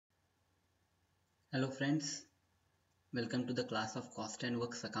Hello friends, welcome to the class of Cost and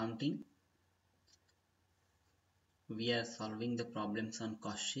Works Accounting. We are solving the problems on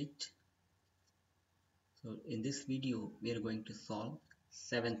cost sheet. So in this video, we are going to solve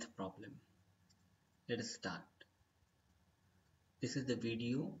 7th problem. Let us start. This is the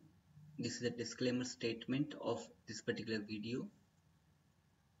video. This is the disclaimer statement of this particular video.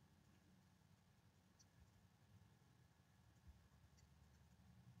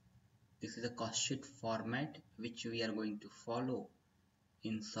 This is the cost sheet format which we are going to follow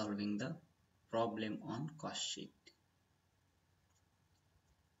in solving the problem on cost sheet.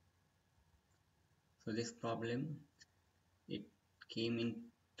 So this problem, it came in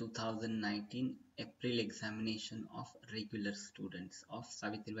 2019 April examination of regular students of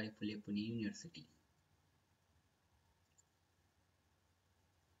Savitribai Phule Pune University.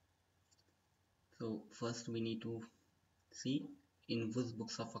 So first we need to see in whose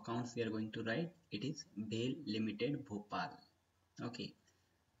books of accounts we are going to write. It is BHEL Limited Bhopal. Okay,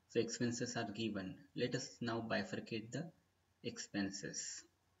 so expenses are given. Let us now bifurcate the expenses.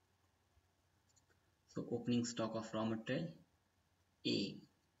 So opening stock of raw material A,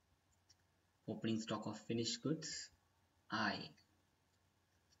 opening stock of finished goods I,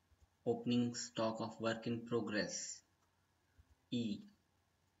 opening stock of work in progress E,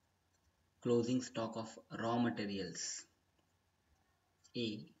 closing stock of raw materials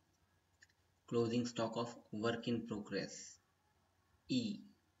A, closing stock of work in progress E,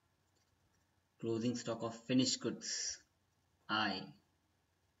 closing stock of finished goods I,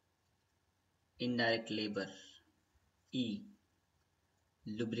 indirect labor E,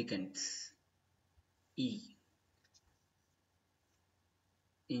 lubricants E,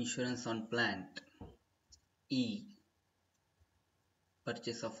 insurance on plant E,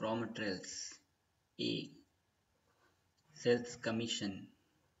 purchase of raw materials A, sales commission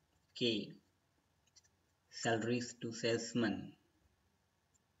K, salaries to salesmen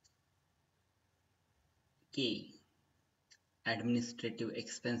K, administrative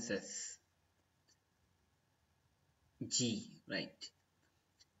expenses G, right,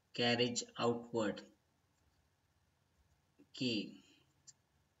 carriage outward K,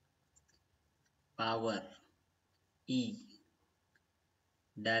 power E,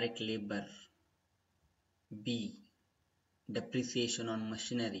 direct labor B, depreciation on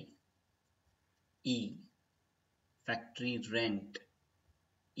machinery E, factory rent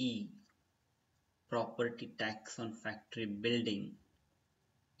E, property tax on factory building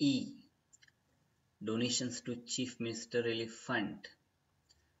E, donations to Chief Minister Relief Fund.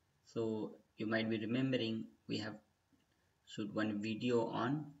 So you might be remembering we have shoot one video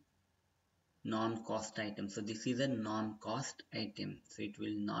on non-cost item. So this is a non-cost item, so it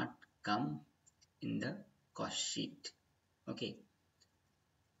will not come in the cost sheet. Okay,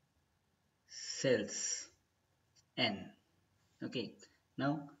 sales N. Okay,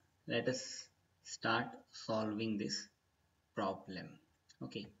 now let us start solving this problem.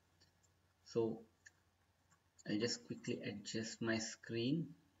 Okay, so I'll just quickly adjust my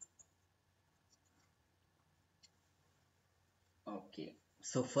screen. Okay,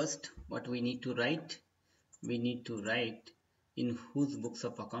 so first what we need to write, in whose books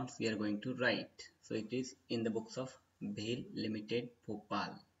of accounts we are going to write. So it is in the books of BHEL Limited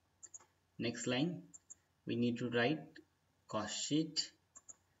Bhopal. Next line, we need to write cost sheet.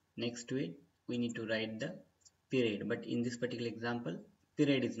 Next to it, we need to write the period, but in this particular example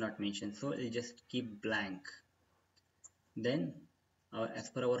period is not mentioned, so I'll just keep blank. Then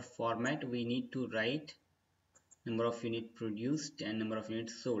as per our format, we need to write number of units produced and number of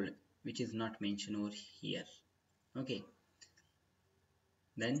units sold, which is not mentioned over here. Okay,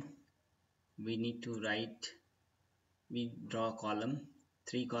 then we need to write, we draw a column,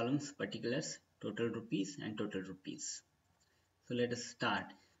 3 columns, particulars, total rupees and total rupees. So let us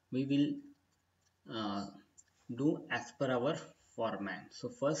start. We will do as per our format. So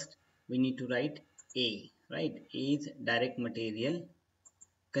first we need to write A, right? A is direct material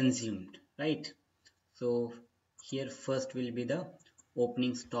consumed, right? So here first will be the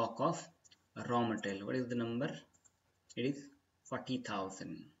opening stock of raw material. What is the number? It is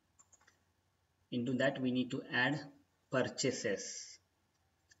 40,000. Into that we need to add purchases.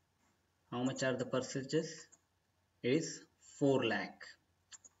 How much are the purchases? It is 4 lakh.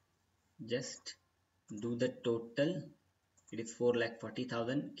 Just do the total. It is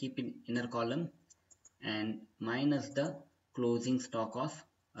 4,40,000. Keep in inner column and minus the closing stock of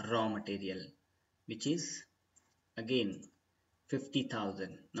raw material, which is again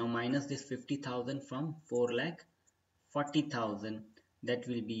 50,000. Now minus this 50,000 from 4,40,000. That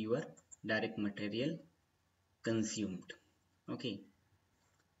will be your direct material consumed. Okay.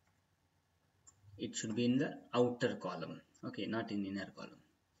 it should be in the outer column, okay, not in inner column.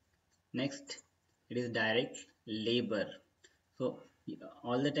 Next, it is direct labor. So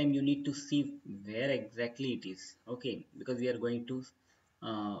all the time you need to see where exactly it is, okay, because we are going to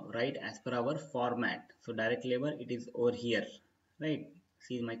write as per our format. So direct labor, it is over here, right?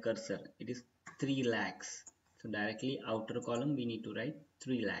 See my cursor, it is 3 lakhs. So directly outer column we need to write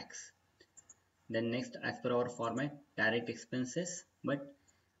 3 lakhs. Then next, as per our format, direct expenses, but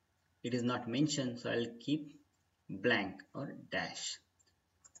it is not mentioned, so I'll keep blank or dash.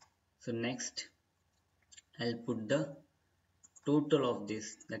 So next, I'll put the total of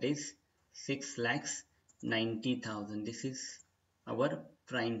this, that is 6,90,000. This is our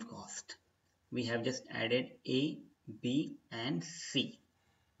prime cost. We have just added A, B and C.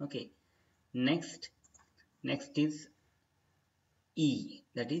 Okay. Next is E,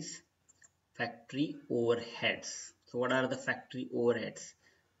 that is factory overheads. So what are the factory overheads?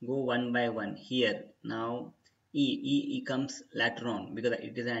 Go one by one here. Now E comes later on because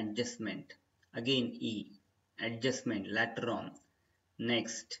it is an adjustment. Again E, adjustment later on.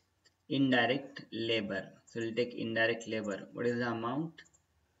 Next, indirect labor. So we'll take indirect labor. What is the amount?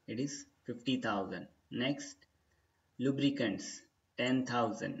 It is 50,000. Next, lubricants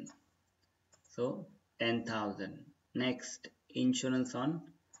 10,000. So 10,000. Next, insurance on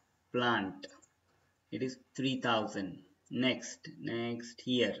plant. It is 3,000. Next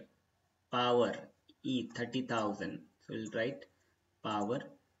here, power E 30,000. So we'll write power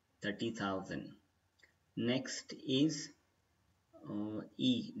 30,000. Next is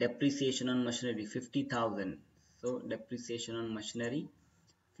E, depreciation on machinery 50,000. So depreciation on machinery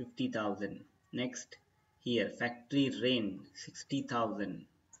 50,000. Next here, factory rent 60,000.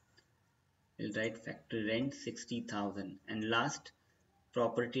 We'll write factory rent 60,000. And last,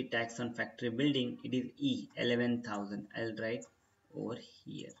 property tax on factory building, it is E 11,000. I'll write over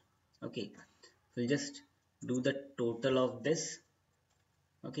here. Okay, we'll just do the total of this.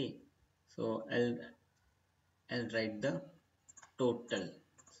 Okay, so I'll write the total.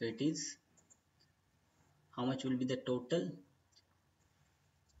 So it is, how much will be the total?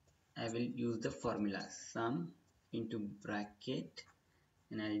 I will use the formula sum into bracket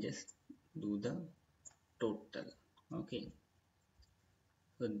and I'll just do the total. Okay,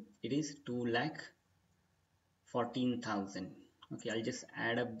 so it is 2,14,000. Okay, I'll just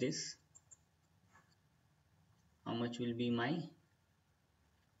add up this. How much will be my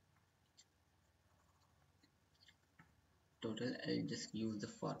total? I'll just use the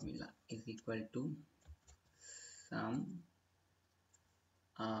formula is equal to sum,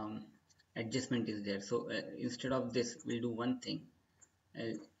 adjustment is there, so instead of this we'll do one thing.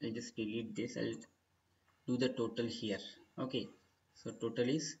 I'll just delete this. I'll do the total here. Okay, so total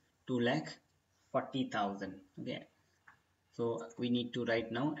is 2,40,000. Okay, so we need to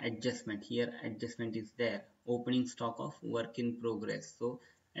write now adjustment. Here adjustment is there, opening stock of work in progress. So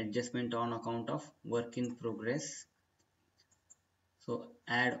adjustment on account of work in progress. So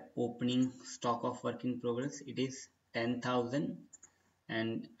add opening stock of work in progress, it is 10,000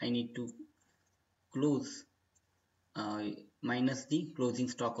 and I need to close minus the closing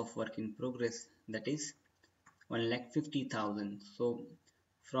stock of work in progress, that is 1,50,000. So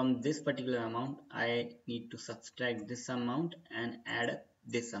from this particular amount I need to subtract this amount and add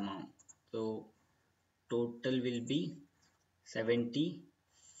this amount. So total will be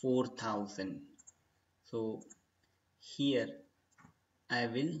 74,000. So here I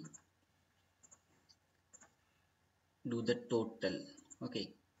will do the total.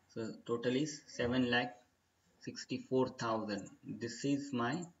 Okay, so total is 7,64,000. This is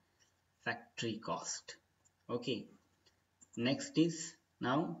my factory cost. Okay, next is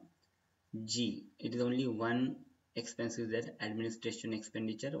now G. It is only one expense is there, administration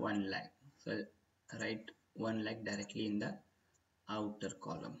expenditure 1 lakh. So I'll write 1 lakh directly in the outer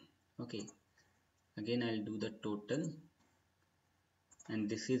column. Okay, again I'll do the total and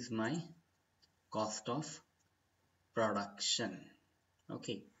this is my cost of production.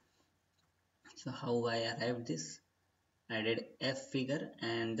 Okay, so how I arrived this? I added F figure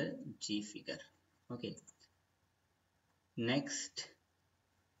and the G figure. Okay, next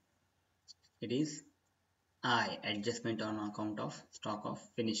it is I, adjustment on account of stock of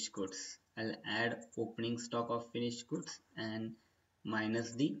finished goods. I'll add opening stock of finished goods and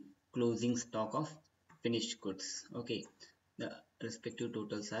minus the closing stock of finished goods. Okay, the respective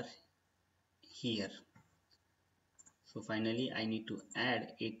totals are here. So finally I need to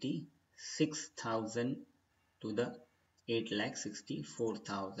add 86,000 to the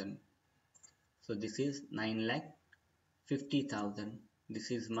 8,64,000. So this is 9,50,000.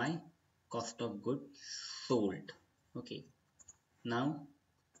 This is my cost of goods sold. Okay, now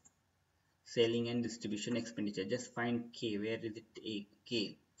selling and distribution expenditure. Just find K. Where is it? A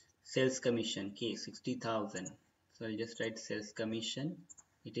K. Sales commission K 60,000. So I'll just write sales commission.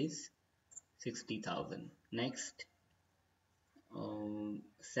 It is 60,000. Next,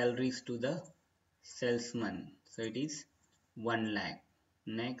 salaries to the salesman. So it is 1 lakh.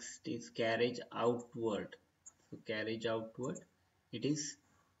 Next is carriage outward. So carriage outward, it is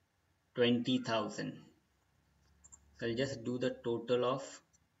 20,000. So I'll just do the total of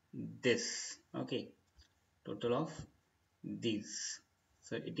this. Okay, total of these.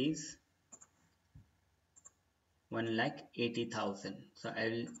 So it is 1,80,000. So I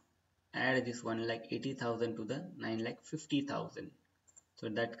will add this 1,80,000 to the 9,50,000. So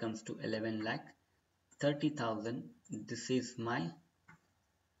that comes to 11,30,000. This is my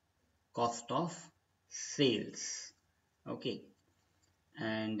cost of sales. Okay,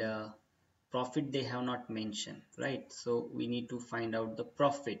 and profit they have not mentioned, right? So we need to find out the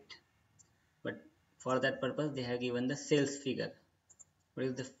profit, but for that purpose they have given the sales figure. What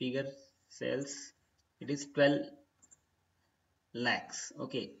is the figure? Sales, it is 12 lakhs.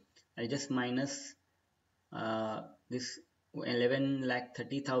 Okay, I just minus this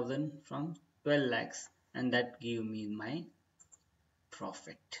 11,30,000 from 12 lakhs, and that give me my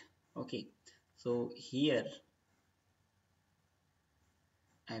profit. Okay, so here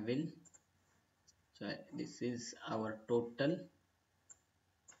I will, so this is our total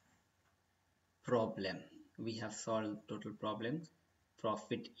problem. We have solved total problem.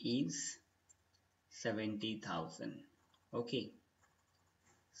 Profit is 70,000. Okay,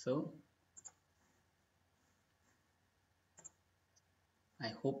 so I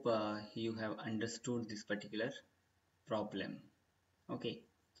hope you have understood this particular problem. Okay,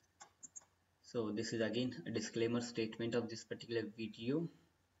 so this is again a disclaimer statement of this particular video.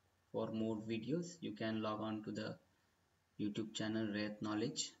 For more videos, you can log on to the YouTube channel Rayat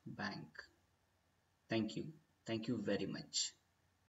Knowledge Bank. Thank you very much.